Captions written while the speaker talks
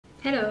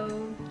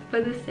Hello! For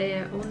this day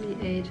I only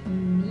ate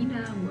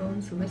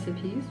MinaRome's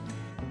recipes.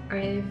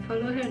 I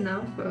follow her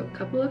now for a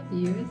couple of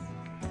years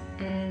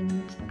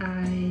and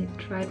I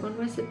tried one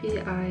recipe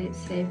I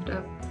saved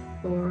up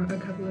for a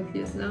couple of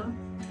years now.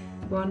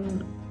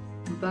 One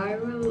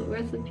viral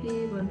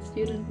recipe, one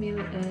student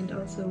meal, and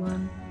also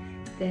one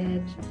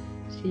that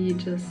she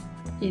just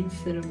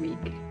eats in a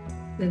week.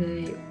 In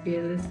a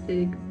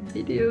realistic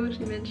video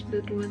she mentioned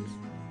it once.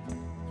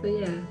 So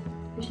yeah,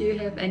 if you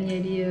have any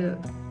idea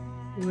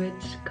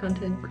which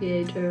content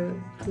creator,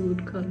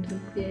 food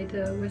content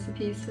creator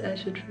recipes I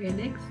should try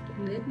next,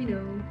 let me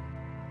know.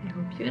 I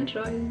hope you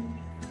enjoy.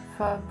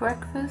 For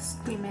breakfast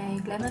we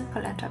make lemon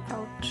polenta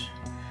porridge.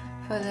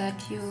 For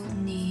that you'll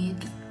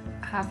need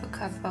half a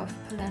cup of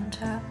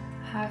polenta,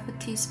 half a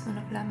teaspoon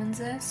of lemon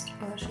zest,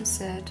 or she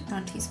said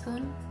 1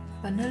 teaspoon,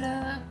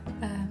 vanilla,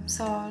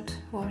 salt,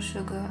 or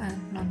sugar,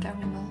 and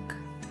non-dairy milk.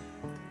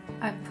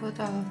 I put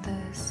all of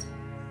this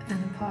in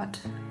a pot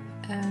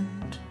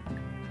and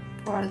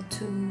brought it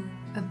to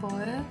a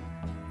boil,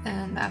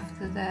 and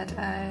after that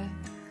I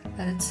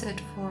let it sit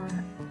for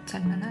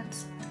 10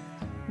 minutes.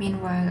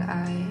 Meanwhile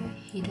I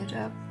heated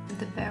up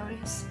the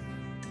berries.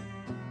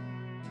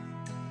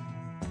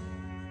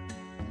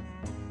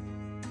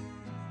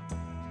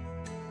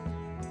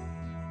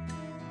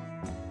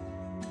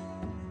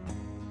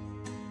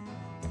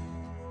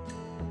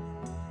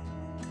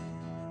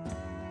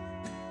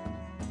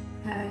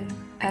 I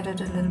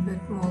added a little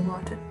bit more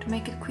water to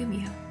make it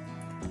creamier.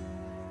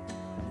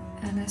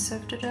 And I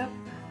served it up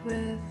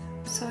with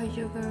soy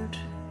yogurt,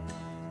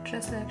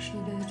 just like she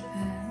did,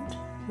 and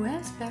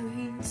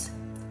raspberries.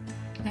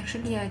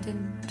 Actually, I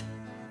didn't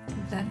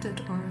blend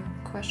it or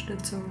crush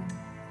it, so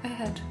I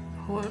had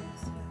whole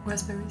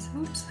raspberries.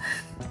 Oops.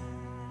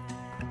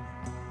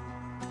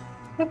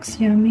 Looks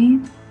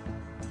yummy.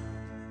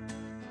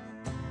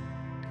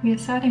 We are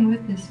starting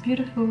with this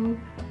beautiful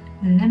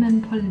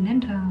lemon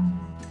polenta.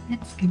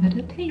 Let's give it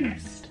a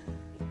taste.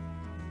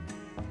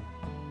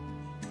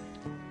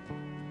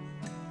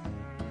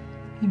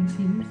 Can you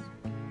see this?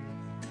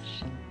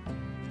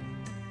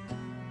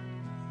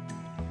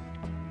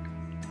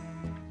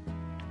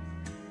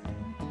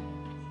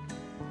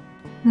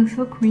 It's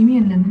so creamy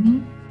and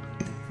lemony,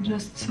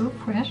 just so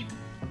fresh.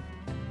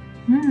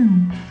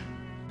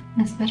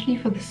 Especially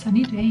for the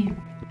sunny day.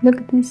 Look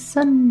at this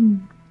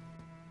sun!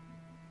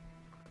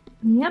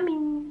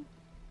 Yummy!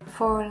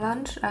 For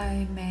lunch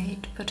I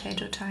made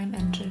potato, thyme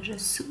and ginger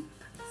soup.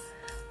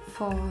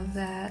 For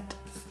that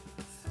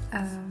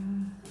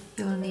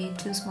you'll need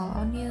 2 small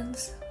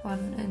onions,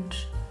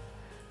 1-inch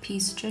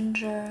piece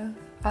ginger,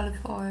 olive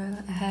oil,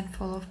 a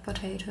handful of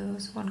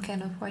potatoes, 1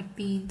 can of white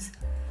beans,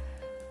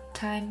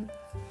 thyme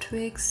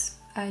twigs.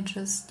 I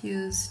just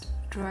used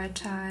dried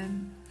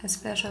thyme, a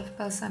splash of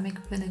balsamic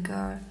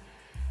vinegar,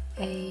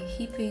 a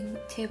heaping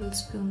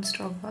tablespoon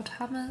store-bought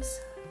hummus.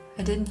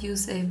 I didn't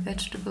use a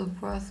vegetable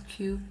broth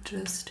cube,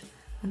 just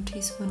 1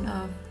 teaspoon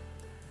of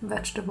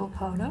vegetable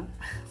powder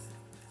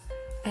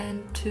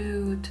and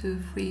 2 to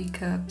 3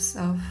 cups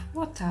of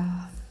water.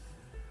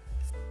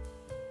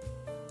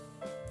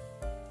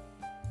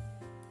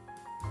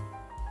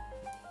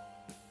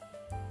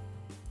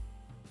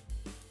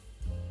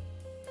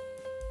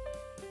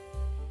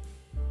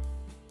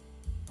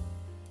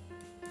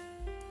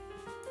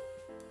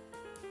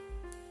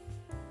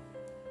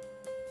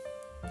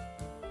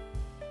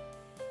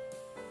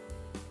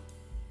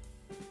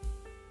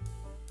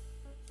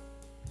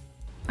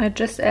 I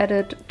just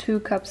added 2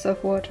 cups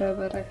of water,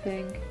 but I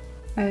think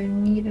I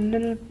need a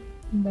little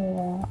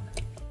more.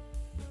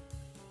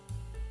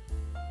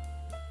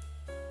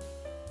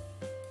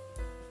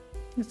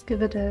 Let's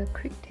give it a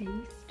quick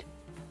taste.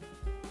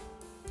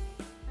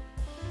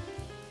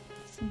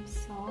 Some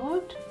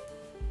salt.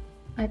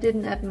 I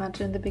didn't add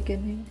much in the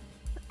beginning.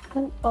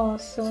 And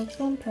also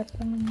some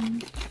pepper.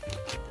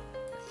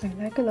 I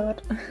like a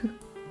lot.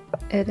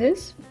 It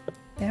is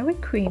very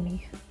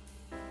creamy.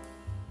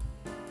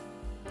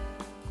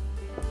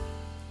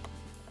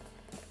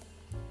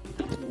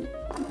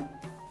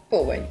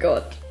 Oh my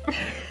god.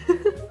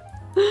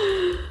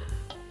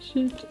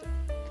 Shit.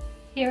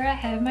 Here I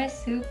have my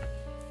soup.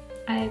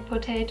 I have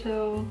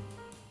potato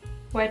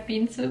white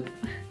bean soup.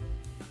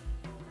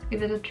 Let's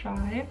give it a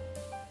try.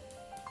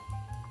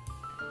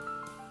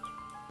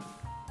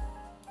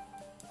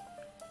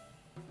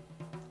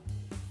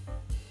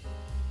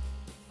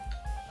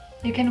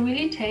 You can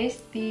really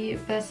taste the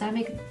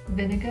balsamic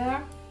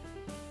vinegar.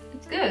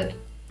 It's good.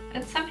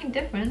 It's something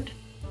different.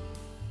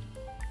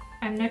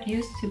 I'm not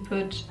used to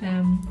put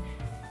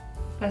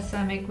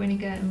balsamic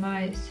vinegar in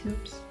my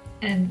soups,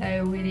 and I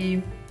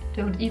really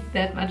don't eat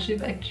that much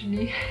soup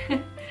actually.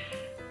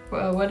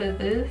 For what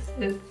it is,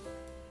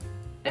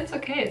 it's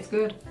okay, it's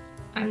good.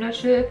 I'm not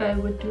sure if I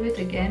would do it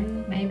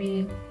again,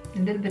 maybe a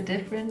little bit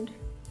different,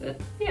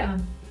 but yeah.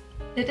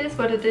 It is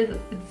what it is.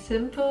 It's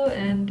simple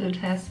and it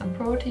has some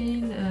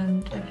protein,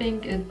 and I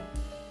think it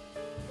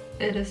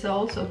is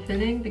also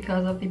filling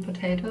because of the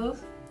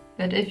potatoes.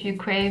 But if you're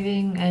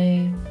craving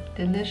a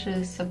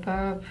delicious,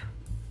 superb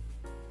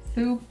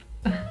soup,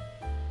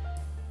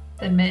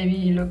 then maybe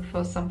you look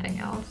for something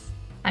else.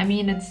 I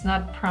mean, it's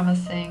not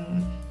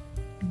promising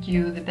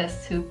you the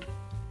best soup.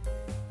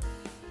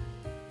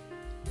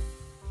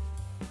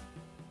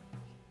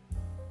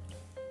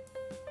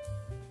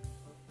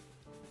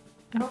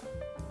 No,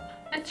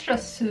 it's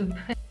just soup.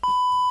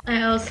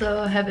 I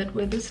also have it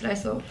with a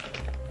slice of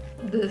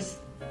this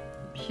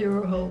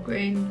pure whole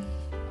grain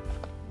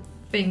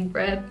thing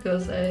bread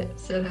because I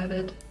still have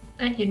it.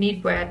 And you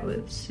need bread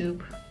with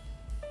soup.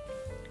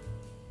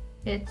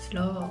 It's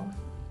law.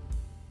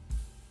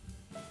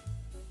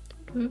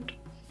 Good.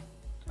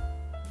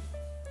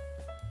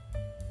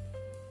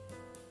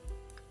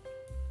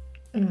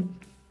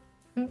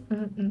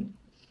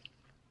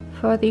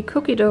 For the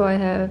cookie dough I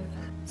have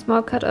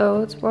small cut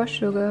oats, washed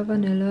sugar,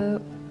 vanilla,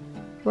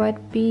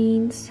 white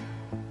beans,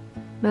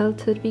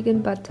 melted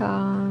vegan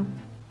butter,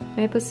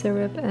 maple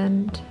syrup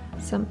and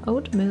some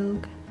oat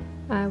milk.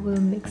 I will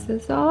mix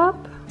this all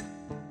up.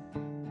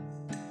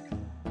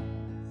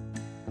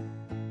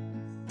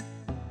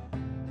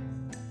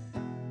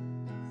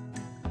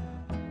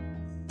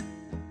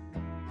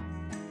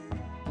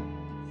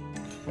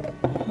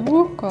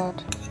 Oh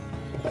God.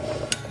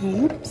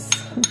 Oops.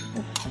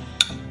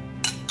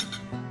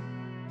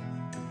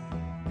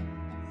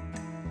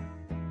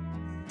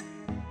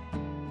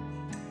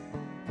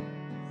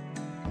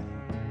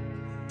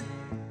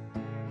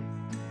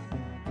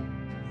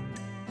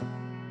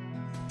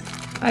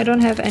 I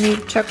don't have any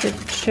chocolate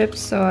chips,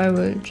 so I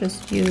will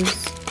just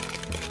use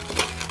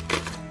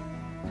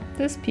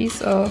this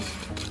piece of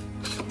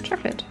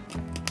chocolate.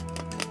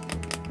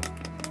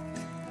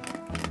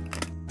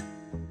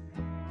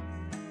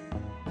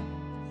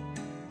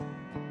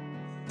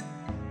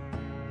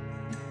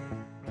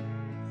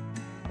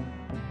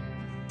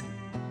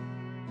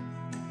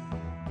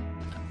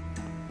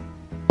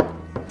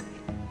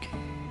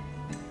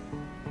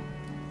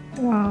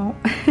 Wow,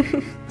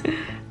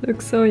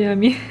 looks so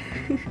yummy.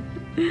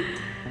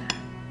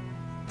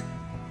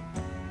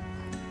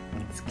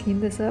 Let's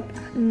clean this up.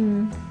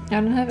 I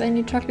don't have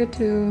any chocolate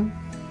to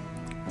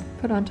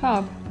put on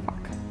top.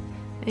 Fuck.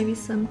 Maybe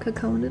some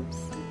cacao nibs.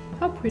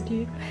 How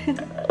pretty.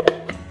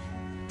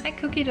 My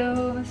cookie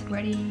dough is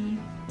ready.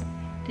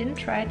 Didn't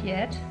try it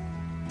yet.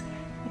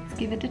 Let's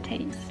give it a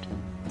taste.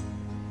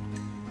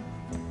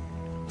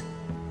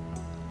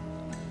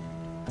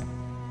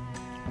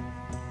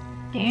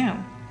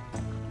 Damn.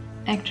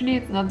 Actually,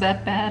 it's not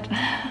that bad.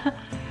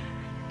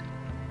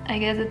 I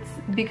guess it's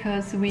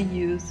because we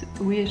use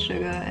real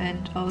sugar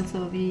and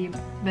also the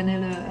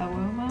vanilla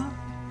aroma.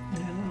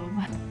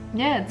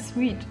 Yeah, it's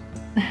sweet.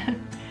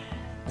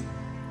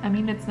 I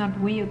mean, it's not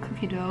real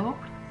cookie dough,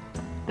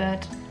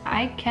 but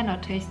I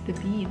cannot taste the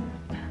bean.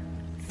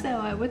 So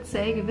I would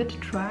say give it a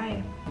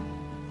try.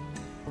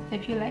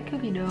 If you like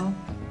cookie dough,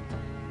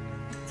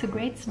 it's a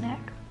great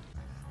snack.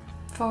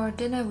 For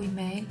dinner we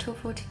made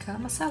Tofu Tikka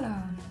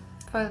Masala.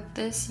 For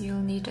this you'll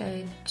need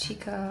a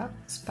Tikka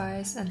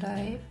spice and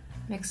I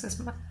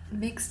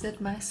mixed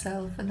it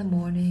myself in the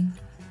morning.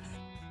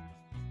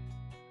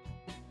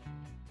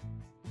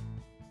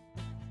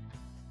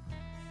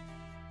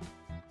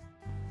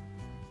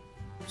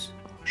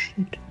 Oh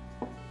shit.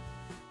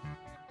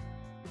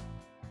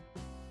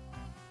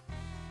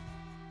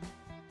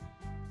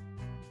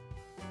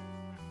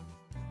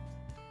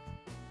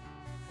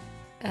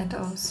 And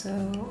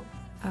also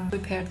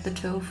prepared the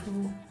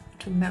tofu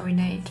to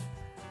marinate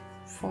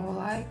for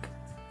like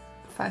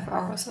 5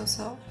 hours or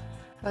so.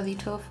 For the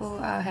tofu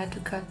I had to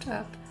cut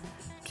up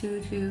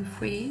 2 to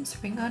 3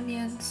 spring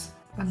onions,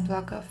 1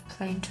 block of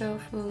plain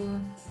tofu,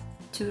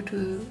 2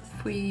 to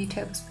 3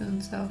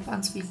 tablespoons of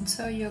unsweetened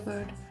soy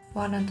yogurt,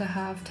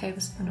 1.5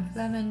 tablespoon of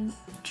lemon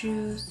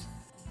juice,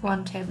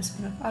 1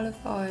 tablespoon of olive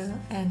oil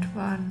and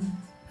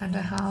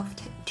 1.5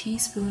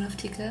 teaspoon of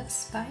Tikka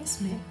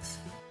spice mix.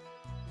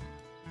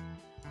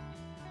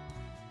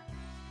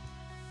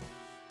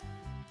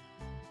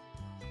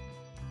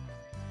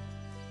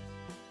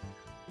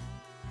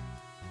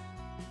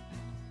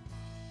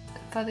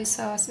 For the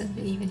sauce in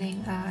the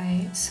evening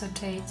I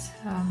sauteed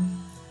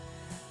some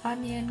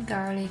onion,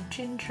 garlic,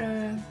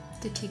 ginger,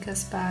 the Tikka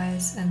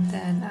spice and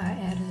then I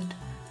added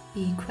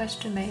the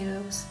crushed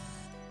tomatoes.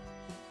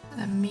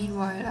 And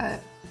meanwhile I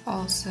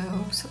also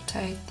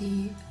sauteed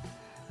the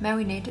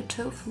marinated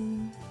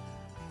tofu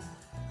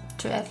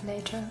to add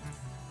later.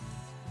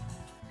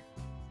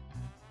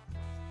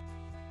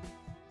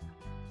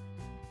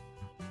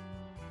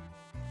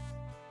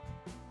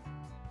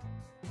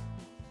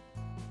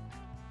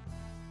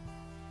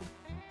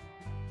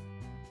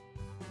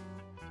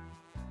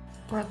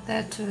 Brought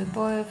that to a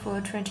boil for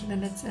 20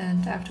 minutes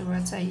and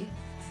afterwards I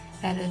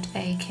added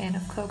a can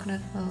of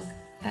coconut milk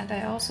and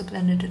I also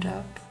blended it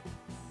up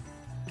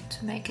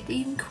to make it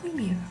even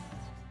creamier.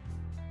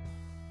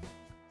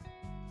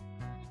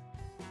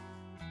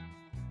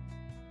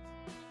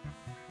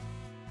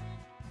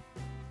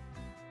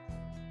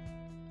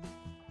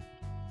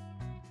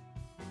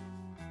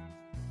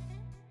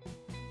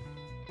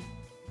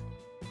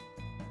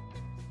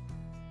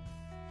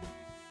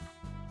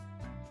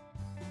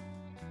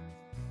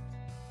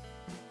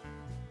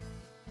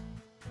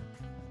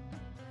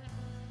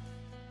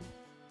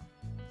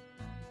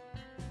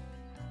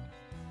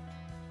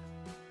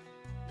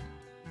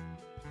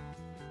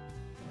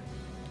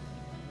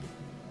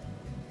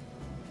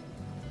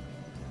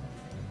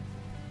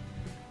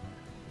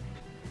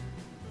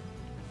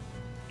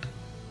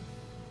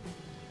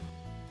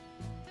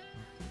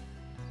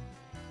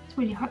 It's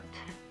really hot.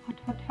 Hot,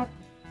 hot, hot.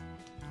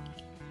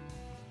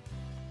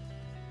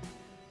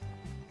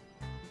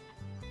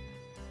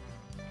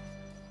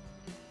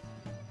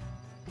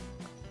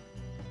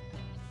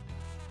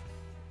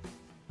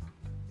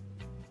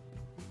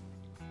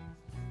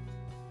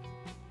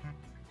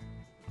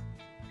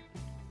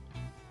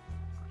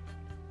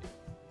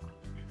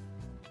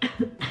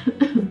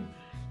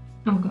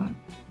 Oh god.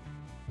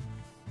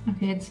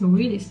 Okay, it's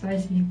really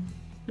spicy.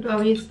 But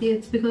obviously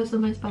it's because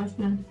of my spice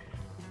blend.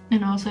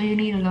 And also you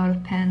need a lot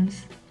of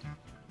pans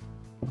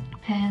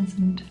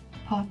and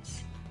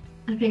pots.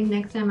 I think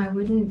next time I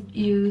wouldn't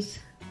use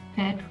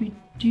fat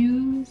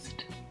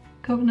reduced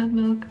coconut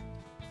milk.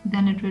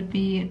 Then it would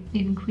be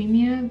even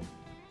creamier.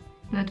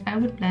 But I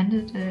would blend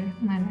it and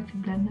I like to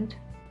blend it.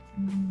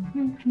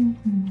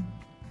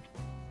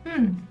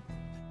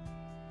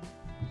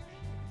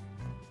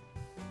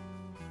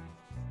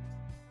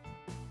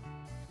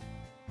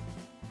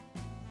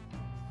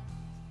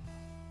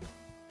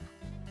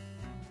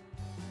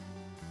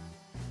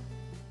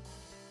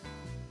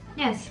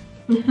 Yes.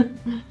 You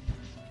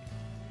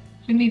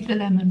need the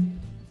lemon.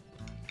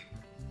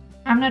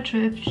 I'm not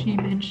sure if she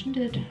mentioned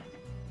it.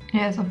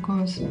 Yes, of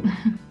course.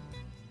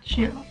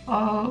 She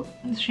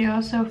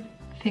also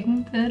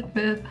thickened it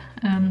with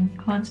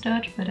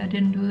cornstarch, but I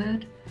didn't do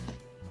that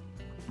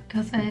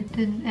because I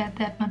didn't add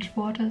that much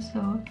water,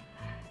 so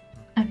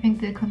I think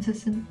the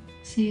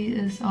consistency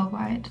is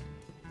alright.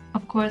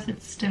 Of course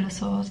it's still a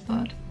sauce,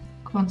 but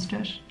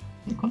cornstarch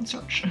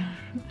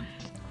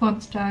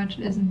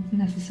isn't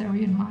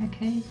necessary in my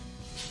case.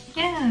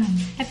 Yeah,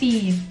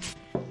 happy.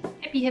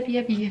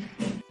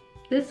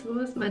 This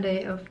was my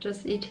day of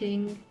just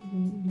eating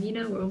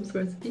MinaRome's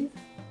recipes.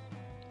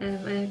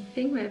 I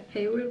think my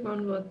favorite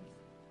one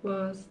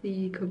was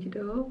the cookie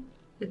dough.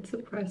 It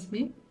surprised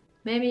me.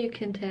 Maybe you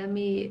can tell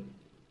me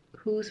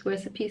whose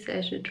recipes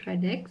I should try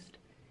next.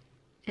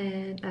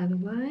 And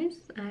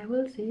otherwise, I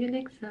will see you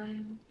next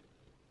time.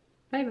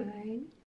 Bye bye.